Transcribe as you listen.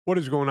What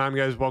is going on,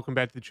 guys? Welcome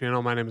back to the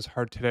channel. My name is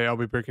Hart. Today, I'll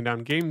be breaking down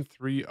Game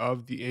 3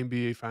 of the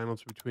NBA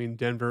Finals between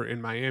Denver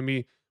and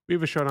Miami. We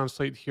have a showdown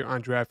slate here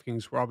on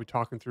DraftKings where I'll be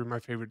talking through my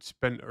favorite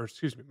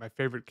my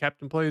favorite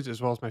captain plays as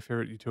well as my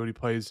favorite utility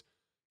plays,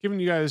 giving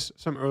you guys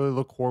some early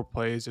look core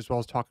plays as well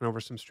as talking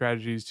over some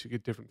strategies to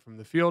get different from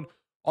the field.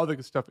 All the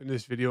good stuff in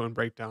this video and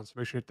breakdown. So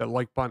make sure to hit that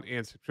like button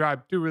and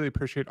subscribe. Do really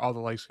appreciate all the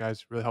likes, guys.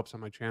 It really helps on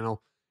my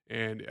channel,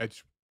 and I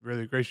just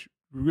really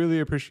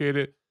appreciate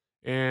it.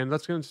 And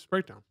let's get into this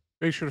breakdown.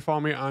 Make sure to follow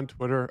me on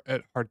Twitter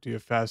at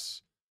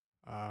HeartDFS.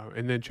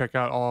 And then check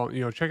out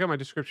my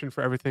description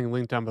for everything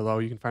linked down below.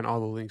 You can find all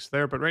the links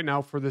there. But right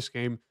now for this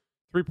game,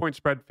 3-point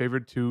spread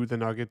favored to the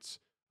Nuggets,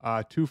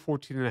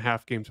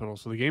 214.5 game total.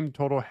 So the game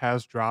total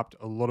has dropped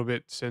a little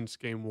bit since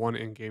game one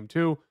and game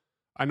two.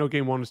 I know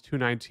game one was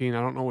 219. I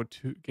don't know what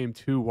game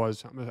two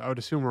was. I would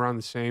assume around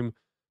the same,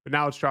 but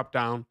now it's dropped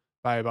down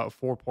by about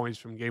 4 points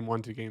from game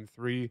one to game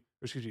three.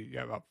 Excuse me,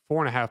 yeah, about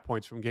 4.5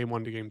 points from game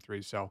one to game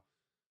three. So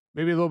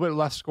maybe a little bit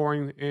less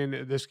scoring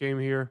in this game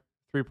here.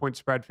 3-point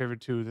spread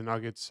favored to the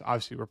Nuggets.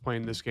 Obviously, we're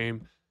playing this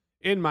game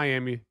in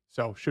Miami,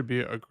 so should be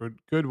a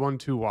good one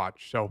to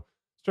watch. So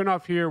starting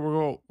off here,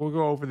 we'll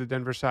go over the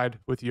Denver side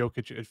with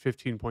Jokic at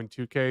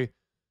 15.2K.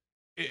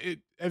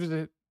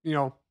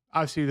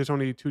 Obviously there's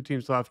only two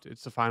teams left.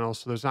 It's the finals,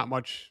 so there's not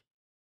much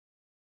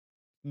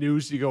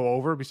news to go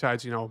over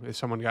besides if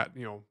someone got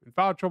in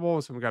foul trouble,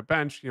 if someone got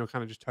benched,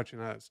 kind of just touching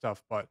on that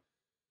stuff. But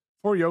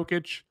for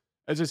Jokic,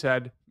 as I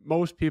said,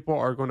 most people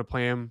are going to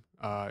play him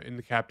in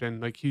the captain.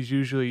 Like he's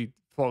usually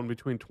floating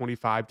between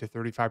 25 to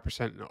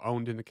 35%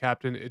 owned in the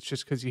captain. It's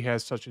just because he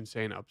has such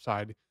insane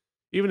upside.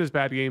 Even his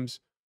bad games,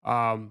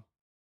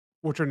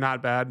 which are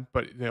not bad,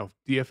 but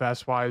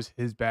DFS wise,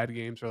 his bad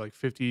games are like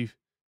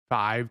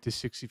 55 to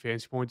 60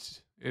 fantasy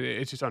points.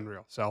 It's just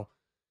unreal. So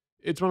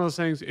it's one of those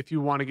things. If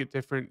you want to get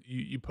different,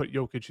 you put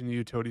Jokic in the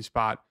utility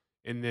spot,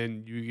 and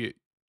then you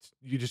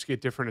just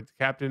get different at the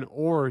captain,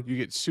 or you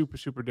get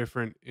super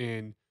different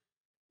in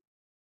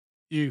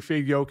you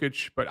fade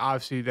Jokic, but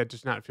obviously that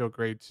does not feel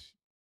great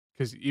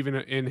because even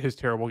in his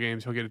terrible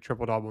games, he'll get a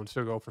triple double and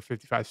still go for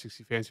 55,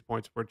 60 fantasy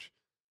points, which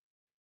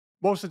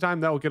most of the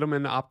time that will get him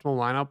in the optimal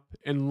lineup,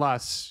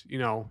 unless,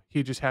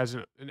 he just has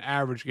an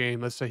average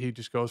game. Let's say he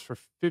just goes for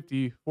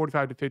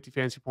 45 to 50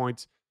 fantasy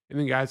points. And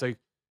then guys like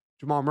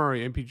Jamal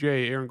Murray,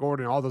 MPJ, Aaron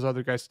Gordon, all those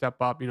other guys step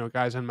up,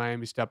 guys on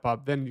Miami step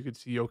up. Then you could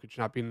see Jokic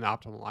not being in the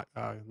optimal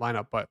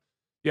lineup. But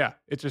yeah,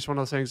 it's just one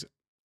of those things.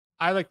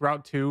 I like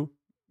route two,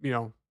 you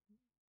know,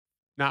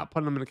 not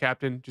putting him in the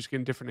captain, just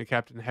getting different in the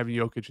captain, and having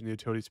Jokic in the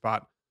utility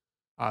spot.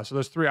 So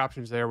there's three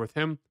options there with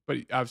him, but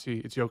obviously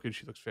it's Jokic.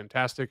 He looks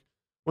fantastic.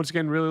 Once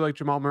again, really like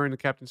Jamal Murray in the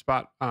captain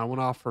spot.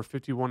 Went off for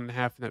 51.5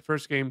 in that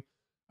first game.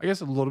 I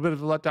guess a little bit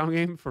of a letdown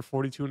game for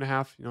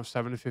 42.5,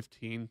 7 to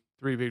 15,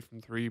 3 of 8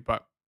 from 3,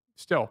 but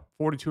still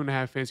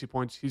 42.5 fantasy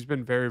points. He's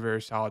been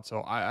very solid.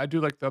 So I do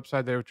like the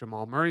upside there with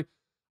Jamal Murray.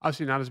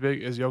 Obviously not as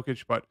big as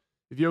Jokic, but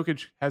if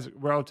Jokic has a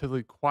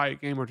relatively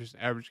quiet game or just an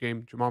average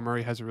game, Jamal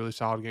Murray has a really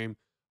solid game.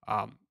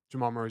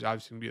 Jamal Murray is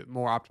obviously going to be a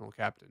more optimal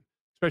captain,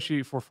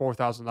 especially for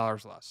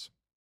 $4,000 less.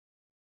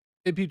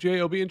 MPJ,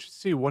 it'll be interesting to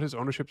see what his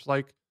ownership's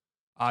like.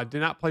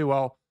 Did not play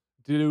well.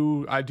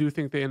 I do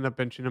think they ended up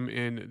benching him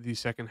in the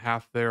second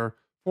half there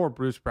for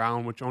Bruce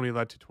Brown, which only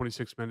led to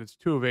 26 minutes,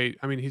 2 of 8.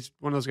 I mean, he's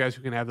one of those guys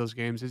who can have those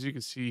games. As you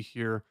can see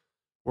here,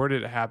 where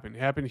did it happen? It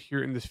happened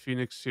here in this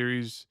Phoenix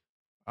series.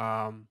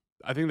 I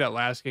think that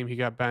last game he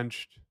got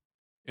benched,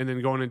 and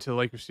then going into the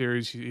Lakers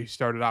series, he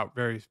started out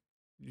very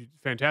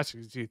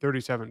fantastic. You see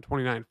 37,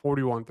 29,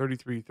 41,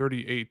 33,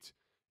 38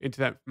 into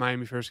that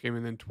Miami first game,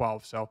 and then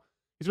 12. So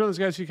he's one of those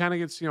guys who kind of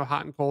gets,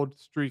 hot and cold,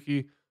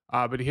 streaky.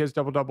 But he has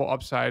double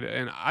upside,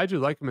 and I do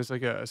like him as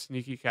like a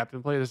sneaky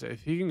captain play.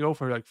 If he can go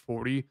for like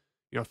 40,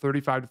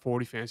 35 to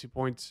 40 fantasy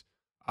points,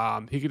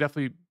 he could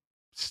definitely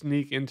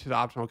sneak into the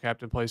optimal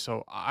captain play.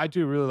 So I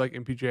do really like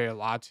MPJ a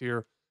lot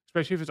here,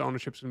 especially if his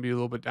ownership's going to be a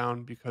little bit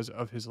down because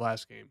of his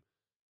last game.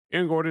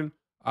 Aaron Gordon,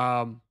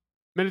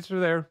 minutes are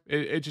there.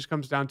 It just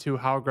comes down to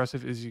how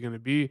aggressive is he going to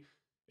be.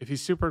 If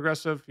he's super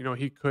aggressive,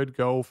 he could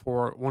go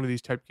for one of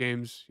these type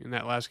games in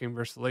that last game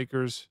versus the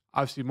Lakers.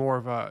 Obviously more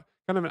of a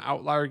kind of an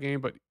outlier game,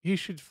 but he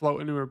should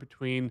float anywhere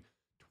between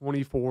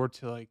 24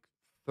 to like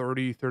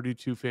 30,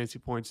 32 fantasy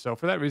points. So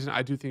for that reason,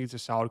 I do think he's a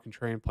solid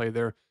contrarian play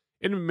there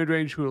in the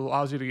mid-range who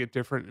allows you to get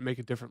different and make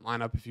a different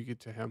lineup if you get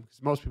to him,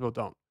 because most people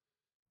don't.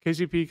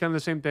 KCP, kind of the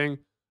same thing,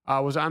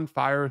 was on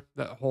fire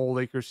that whole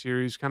Lakers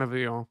series, kind of,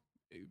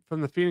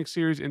 from the Phoenix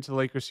series into the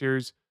Lakers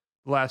series,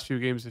 the last few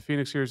games, the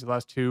Phoenix series, the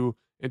last two,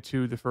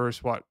 into the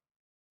first,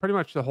 pretty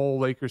much the whole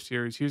Lakers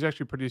series. He was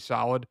actually pretty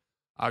solid.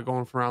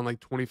 Going from around like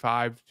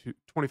 25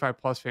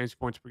 plus fantasy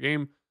points per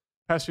game.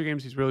 Past few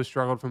games, he's really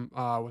struggled from,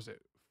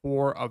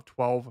 4 of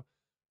 12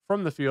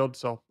 from the field.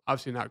 So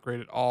obviously not great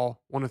at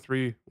all. 1 of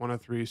 3, 1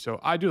 of 3. So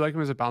I do like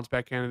him as a bounce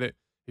back candidate.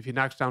 If he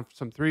knocks down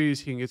some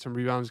threes, he can get some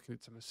rebounds, can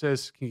get some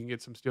assists, he can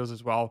get some steals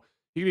as well.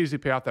 He can easily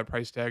pay off that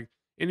price tag.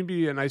 And it'd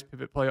be a nice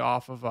pivot play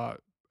off of a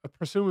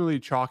presumably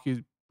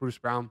chalky Bruce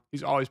Brown.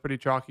 He's always pretty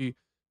chalky.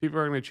 People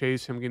are going to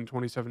chase him getting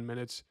 27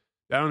 minutes.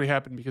 That only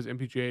happened because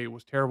MPJ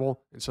was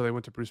terrible, and so they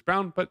went to Bruce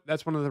Brown. But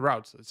that's one of the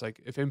routes. It's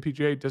like if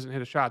MPJ doesn't hit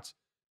his shots,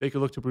 they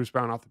could look to Bruce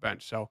Brown off the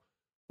bench. So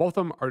both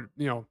of them are,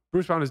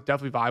 Bruce Brown is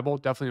definitely viable,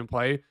 definitely in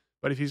play.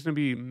 But if he's going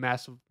to be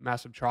massive,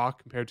 massive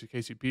chalk compared to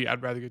KCP,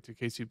 I'd rather get to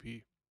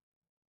KCP.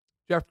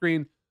 Jeff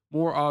Green,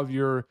 more of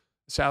your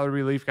salary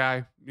relief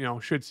guy,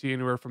 should see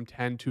anywhere from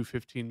 10 to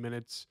 15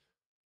 minutes.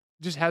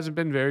 Just hasn't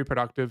been very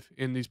productive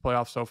in these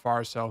playoffs so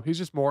far. So he's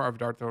just more of a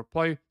dart throw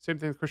play. Same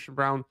thing with Christian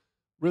Brown.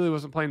 Really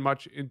wasn't playing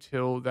much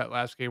until that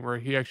last game where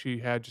he actually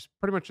had just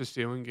pretty much a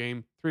stealing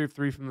game. 3 of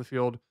 3 from the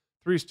field,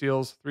 3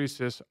 steals, 3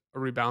 assists, a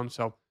rebound.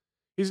 So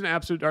he's an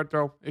absolute dart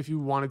throw. If you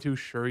wanted to,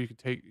 sure, you could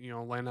take,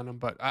 land on him,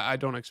 but I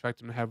don't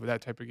expect him to have that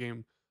type of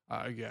game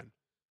again.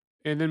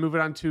 And then moving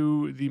on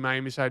to the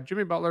Miami side,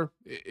 Jimmy Butler,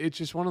 it's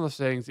just one of those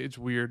things. It's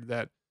weird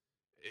that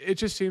it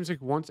just seems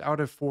like once out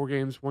of 4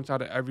 games, once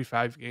out of every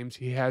 5 games,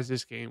 he has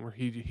this game where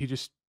he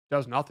just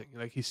does nothing.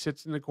 Like he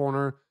sits in the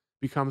corner,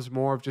 becomes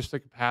more of just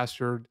like a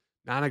passer,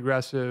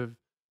 non-aggressive.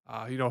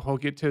 He'll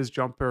get to his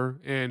jumper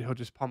and he'll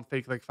just pump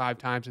fake like 5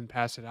 times and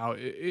pass it out.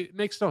 It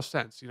makes no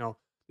sense.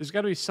 There's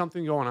got to be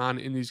something going on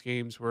in these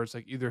games where it's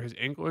like either his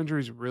ankle injury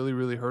is really,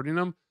 really hurting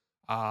him,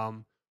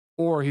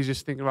 or he's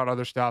just thinking about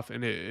other stuff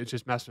and it's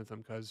just messing with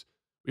him. Because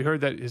we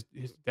heard that his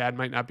dad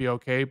might not be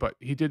okay, but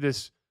he did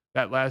this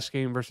that last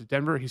game versus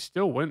Denver. He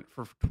still went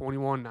for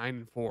 21, 9,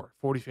 and 4,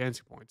 40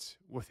 fantasy points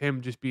with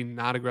him just being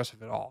not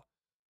aggressive at all.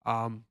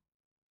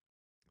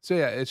 So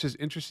yeah, it's just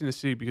interesting to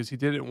see because he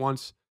did it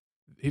once.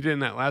 He did it in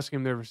that last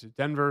game there versus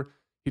Denver.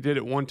 He did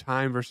it one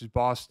time versus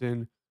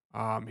Boston.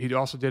 He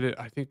also did it,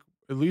 I think,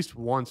 at least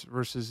once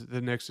versus the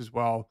Knicks as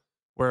well,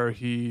 where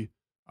he,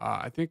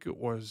 I think it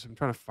was, I'm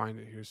trying to find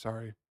it here,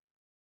 sorry.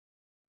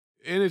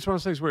 And it's one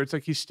of those things where it's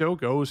like he still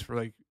goes for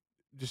like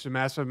just a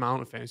massive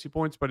amount of fantasy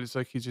points, but it's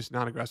like he's just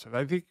not aggressive.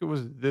 I think it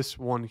was this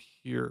one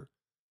here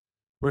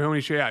where he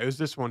only shot, yeah, it was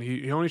this one.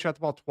 He only shot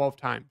the ball 12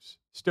 times.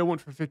 Still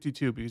went for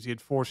 52 because he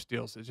had 4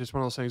 steals. It's just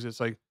one of those things. It's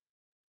like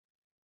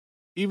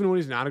even when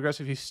he's not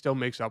aggressive, he still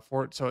makes up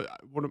for it. So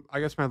I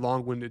guess my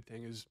long-winded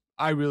thing is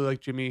I really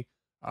like Jimmy.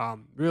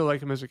 Really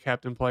like him as a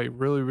captain play.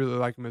 Really, really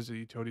like him as a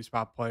utility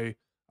spot play.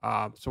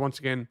 So once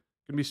again,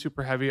 gonna be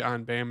super heavy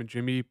on Bam and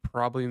Jimmy.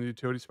 Probably in the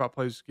utility spot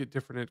plays, get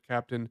different at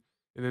captain,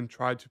 and then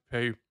try to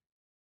pay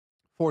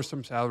for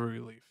some salary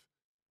relief.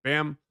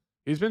 Bam,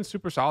 he's been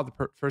super solid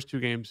the first 2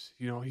 games.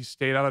 He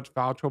stayed out of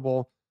foul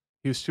trouble.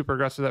 He was super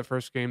aggressive that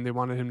first game. They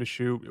wanted him to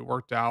shoot. It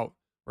worked out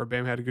where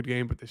Bam had a good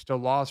game, but they still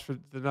lost for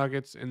the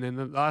Nuggets. And then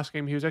the last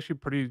game, he was actually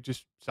pretty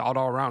just solid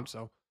all around.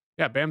 So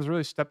yeah, Bam's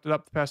really stepped it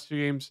up the past 2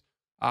 games.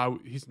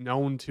 He's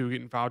known to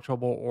get in foul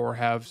trouble or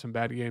have some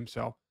bad games.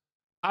 So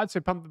I'd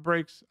say pump the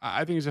brakes.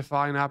 I think he's a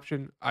fine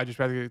option. I just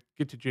rather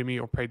get to Jimmy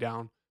or pay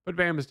down. But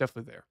Bam is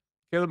definitely there.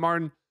 Caleb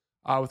Martin,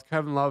 with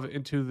Kevin Love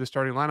into the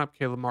starting lineup,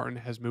 Caleb Martin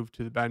has moved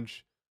to the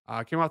bench.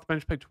 Came off the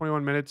bench, played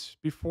 21 minutes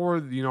before,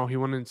 he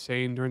went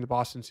insane during the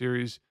Boston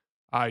series.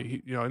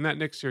 In that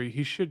Knicks series,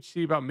 he should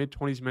see about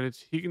mid-20s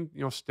minutes. He can,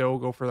 still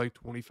go for like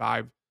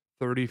 25,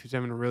 30 if he's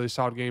having a really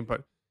solid game,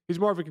 but he's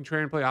more of a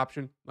contrarian play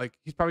option. Like,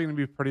 he's probably going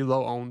to be pretty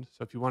low owned.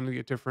 So if you wanted to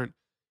get different,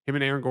 him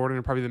and Aaron Gordon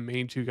are probably the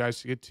main 2 guys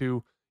to get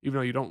to, even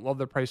though you don't love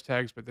their price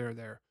tags, but they're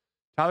there.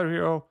 Tyler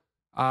Hero,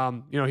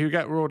 he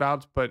got ruled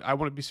out, but I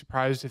wouldn't be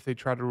surprised if they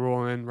try to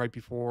rule him in right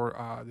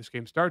before this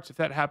game starts. If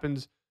that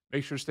happens,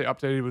 make sure to stay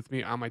updated with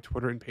me on my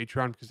Twitter and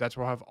Patreon because that's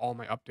where I'll have all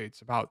my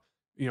updates about,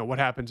 what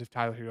happens if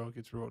Tyler Hero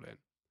gets ruled in.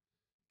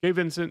 Gabe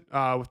Vincent,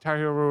 with Tyler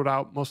Hero ruled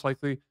out, most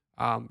likely.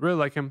 Really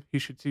like him. He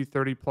should see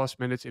 30-plus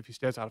minutes if he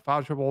stays out of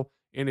foul trouble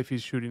and if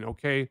he's shooting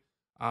okay,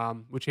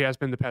 which he has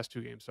been the past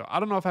 2 games. So I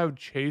don't know if I would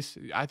chase.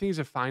 I think he's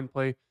a fine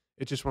play.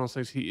 It's just one of those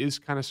things. He is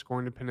kind of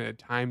scoring dependent at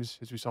times,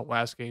 as we saw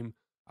last game.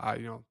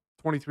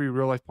 23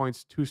 real-life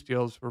points, 2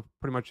 steals were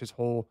pretty much his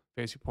whole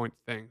fantasy point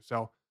thing.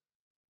 So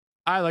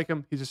I like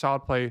him. He's a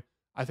solid play.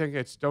 I think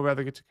I'd still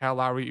rather get to Kyle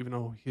Lowry, even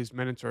though his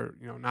minutes are,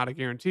 not a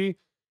guarantee.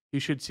 He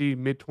should see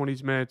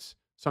mid-20s minutes.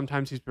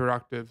 Sometimes he's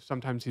productive.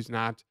 Sometimes he's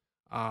not.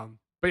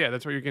 But yeah,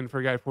 that's what you're getting for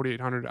a guy at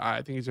 4,800.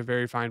 I think he's a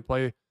very fine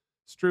play.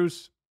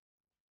 Strus,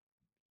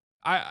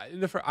 I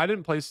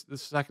didn't place the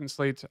second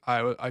slate.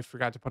 I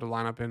forgot to put a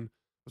lineup in.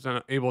 Was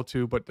unable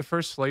to. But the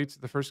first slate,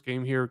 the first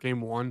game here,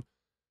 game 1,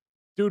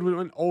 dude, we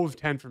went 0 of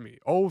 10 for me.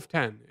 0 of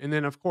 10. And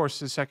then, of course,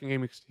 his second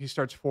game, he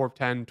starts 4 of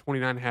 10,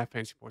 29.5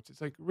 fantasy points. It's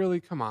like,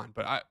 really? Come on.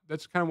 But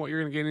that's kind of what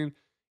you're going to get in.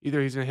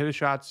 Either he's going to hit his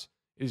shots,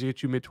 he's going to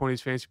get you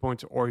mid-20s fantasy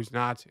points, or he's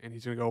not, and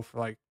he's going to go for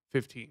like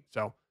 15.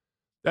 So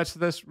that's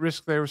this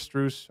risk there with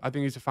Strus. I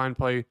think he's a fine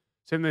play.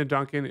 Same thing with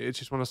Duncan. It's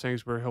just one of those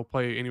things where he'll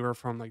play anywhere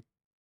from like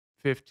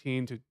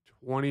 15 to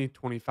 20,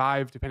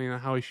 25, depending on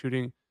how he's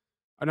shooting.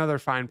 Another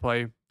fine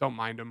play. Don't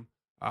mind him.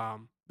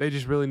 They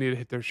just really need to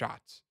hit their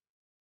shots.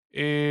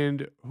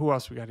 And who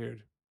else we got here?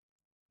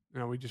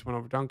 We just went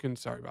over Duncan.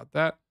 Sorry about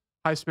that.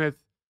 Highsmith.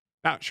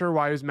 Not sure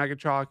why he was mega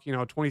chalk.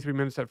 23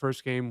 minutes that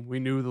first game. We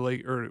knew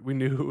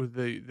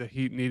the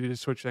Heat needed to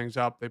switch things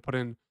up. They put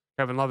in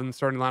Kevin Love in the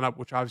starting lineup,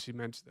 which obviously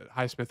meant that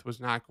Highsmith was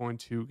not going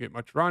to get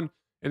much run,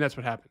 and that's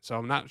what happened. So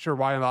I'm not sure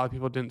why a lot of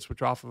people didn't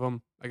switch off of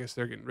him. I guess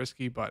they're getting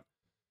risky, but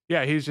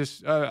Yeah, he's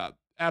just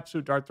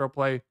absolute dart throw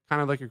play,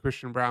 kind of like a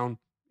Christian Brown,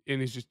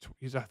 and he's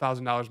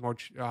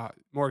 $1,000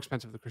 more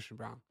expensive than Christian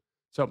Brown.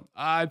 So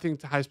I think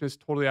Highsmith's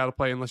totally out of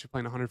play unless you're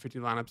playing 150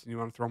 lineups and you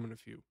want to throw him in a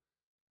few.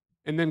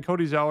 And then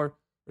Cody Zeller, or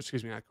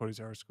excuse me, not Cody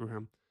Zeller, screw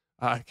him.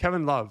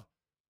 Kevin Love,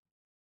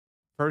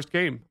 first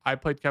game I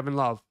played Kevin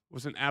Love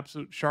was an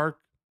absolute shark,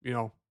 you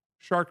know,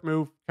 shark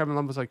move. Kevin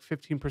Love was like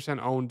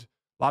 15% owned.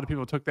 A lot of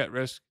people took that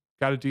risk,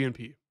 got a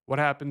DNP. What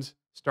happens?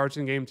 Starts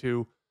in game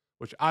two,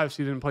 which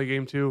obviously didn't play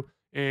game two,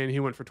 and he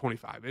went for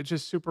 25. It's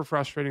just super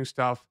frustrating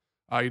stuff.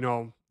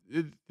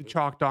 The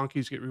chalk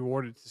donkeys get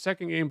rewarded. It's the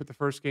second game, but the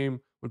first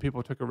game, when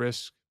people took a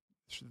risk,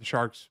 the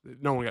Sharks,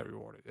 no one got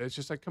rewarded. It's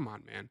just like, come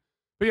on, man.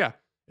 But yeah,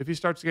 if he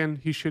starts again,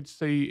 he should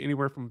stay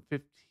anywhere from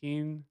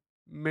 15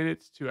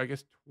 minutes to, I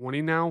guess,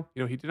 20 now.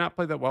 He did not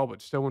play that well,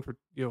 but still went for,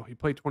 he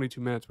played 22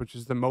 minutes, which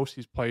is the most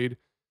he's played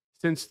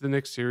since the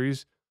Knicks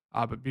series.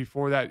 But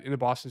before that, in the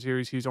Boston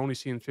series, he's only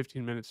seen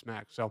 15 minutes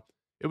max. So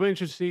it'll be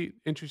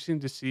interesting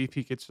to see if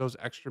he gets those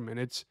extra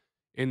minutes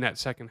in that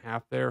second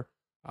half there.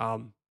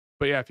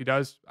 But yeah, if he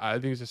does, I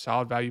think he's a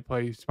solid value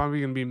play. He's probably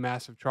going to be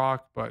massive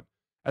chalk, but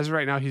as of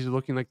right now, he's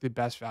looking like the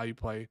best value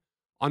play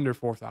under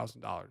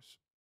 $4,000.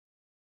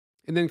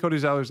 And then Cody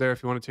Zeller's there.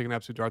 If you want to take an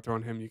absolute dart throw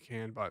on him, you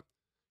can, but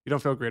you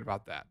don't feel great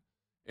about that.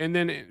 And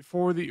then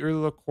for the early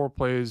look core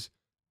plays,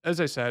 as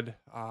I said,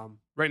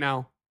 right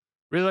now,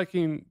 really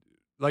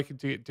liking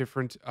to get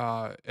different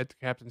at the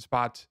captain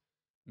spot.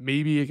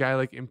 Maybe a guy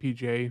like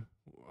MPJ.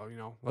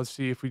 Let's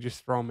see if we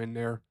just throw him in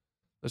there.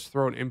 Let's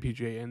throw an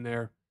MPJ in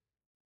there.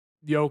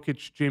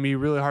 Jokic, Jimmy,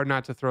 really hard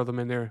not to throw them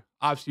in there.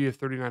 Obviously, you have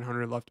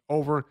 3,900 left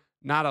over.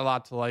 Not a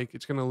lot to like.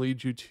 It's going to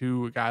lead you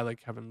to a guy like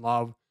Kevin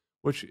Love,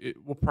 which it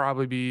will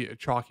probably be a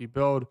chalky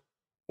build.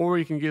 Or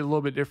you can get a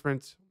little bit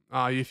different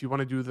if you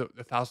want to do the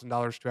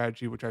 $1,000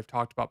 strategy, which I've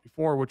talked about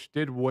before, which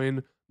did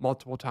win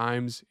multiple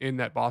times in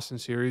that Boston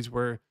series,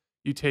 where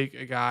you take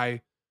a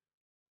guy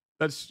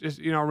that's just,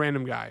 a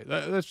random guy.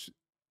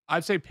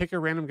 I'd say pick a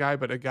random guy,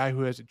 but a guy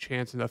who has a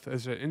chance, and if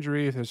there's an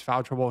injury, if there's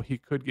foul trouble, he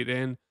could get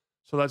in.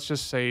 So let's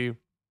just say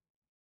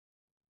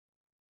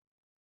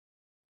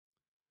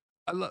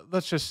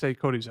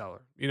Cody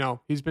Zeller.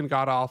 He's been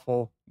god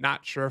awful.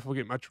 Not sure if we'll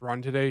get much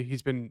run today.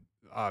 He's been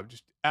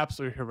just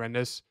absolutely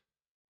horrendous.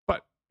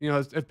 But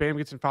if Bam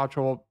gets in foul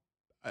trouble,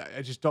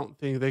 I just don't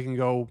think they can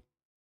go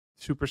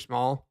super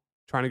small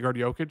trying to guard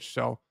Jokic.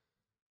 So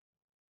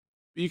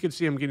you could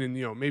see him getting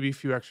maybe a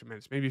few extra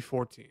minutes, maybe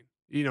 14.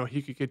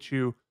 He could get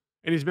you,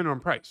 and he's minimum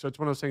price. So it's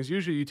one of those things.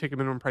 Usually you take a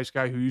minimum price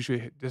guy who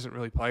usually doesn't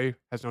really play,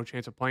 has no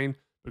chance of playing.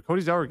 But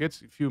Cody Zeller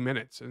gets a few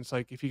minutes, and it's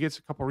like if he gets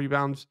a couple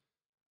rebounds,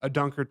 a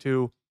dunk or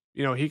two,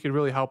 he could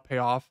really help pay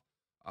off.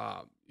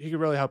 He could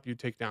really help you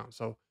take down.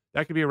 So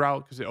that could be a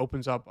route because it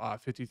opens up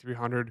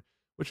 5,300,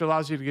 which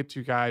allows you to get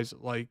to guys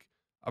like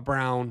a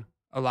Brown,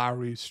 a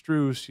Lowry,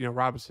 Strus,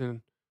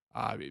 Robinson,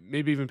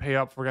 maybe even pay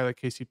up for a guy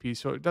like KCP.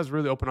 So it does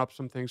really open up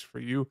some things for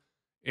you.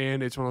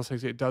 And it's one of those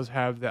things, it does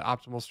have that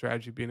optimal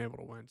strategy being able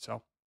to win.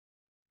 So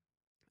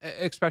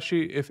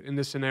especially if in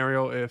this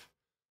scenario, if,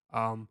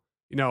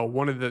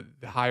 one of the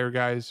higher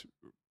guys,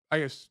 I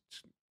guess,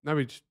 let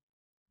me just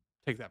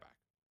take that back.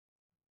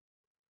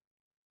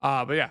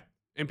 But yeah,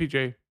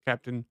 MPJ,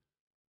 captain,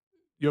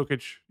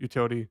 Jokic,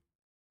 utility,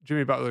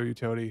 Jimmy Butler,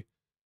 utility.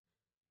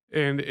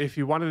 And if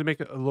you wanted to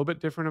make it a little bit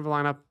different of a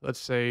lineup, let's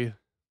say,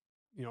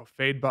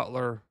 fade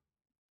Butler.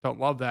 Don't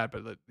love that,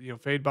 but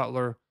fade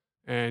Butler,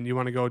 and you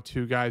want to go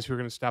to guys who are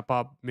going to step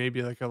up,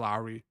 maybe like a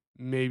Lowry,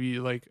 maybe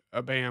like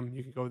a Bam.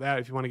 You can go with that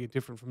if you want to get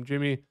different from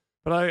Jimmy.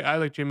 But I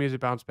like Jimmy as a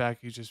bounce back.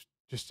 He's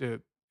just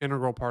an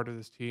integral part of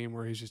this team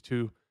where he's just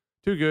too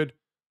good.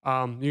 You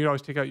can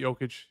always take out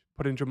Jokic,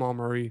 put in Jamal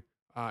Murray,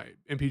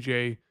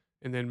 MPJ,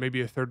 and then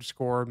maybe a third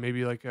scorer,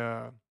 maybe like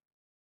a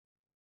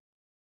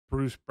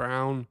Bruce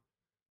Brown,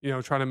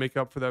 trying to make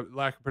up for that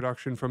lack of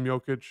production from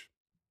Jokic.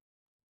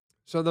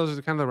 So those are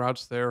the kind of the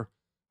routes there.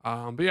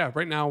 But yeah,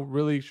 right now,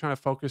 really trying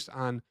to focus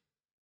on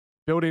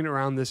building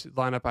around this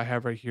lineup I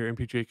have right here: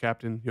 MPJ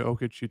captain,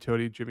 Jokic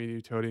utility, Jimmy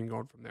utility, and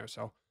going from there.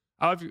 So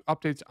I'll have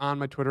updates on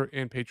my Twitter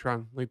and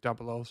Patreon, link down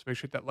below. So make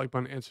sure to hit that like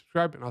button and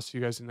subscribe, and I'll see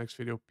you guys in the next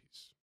video. Peace.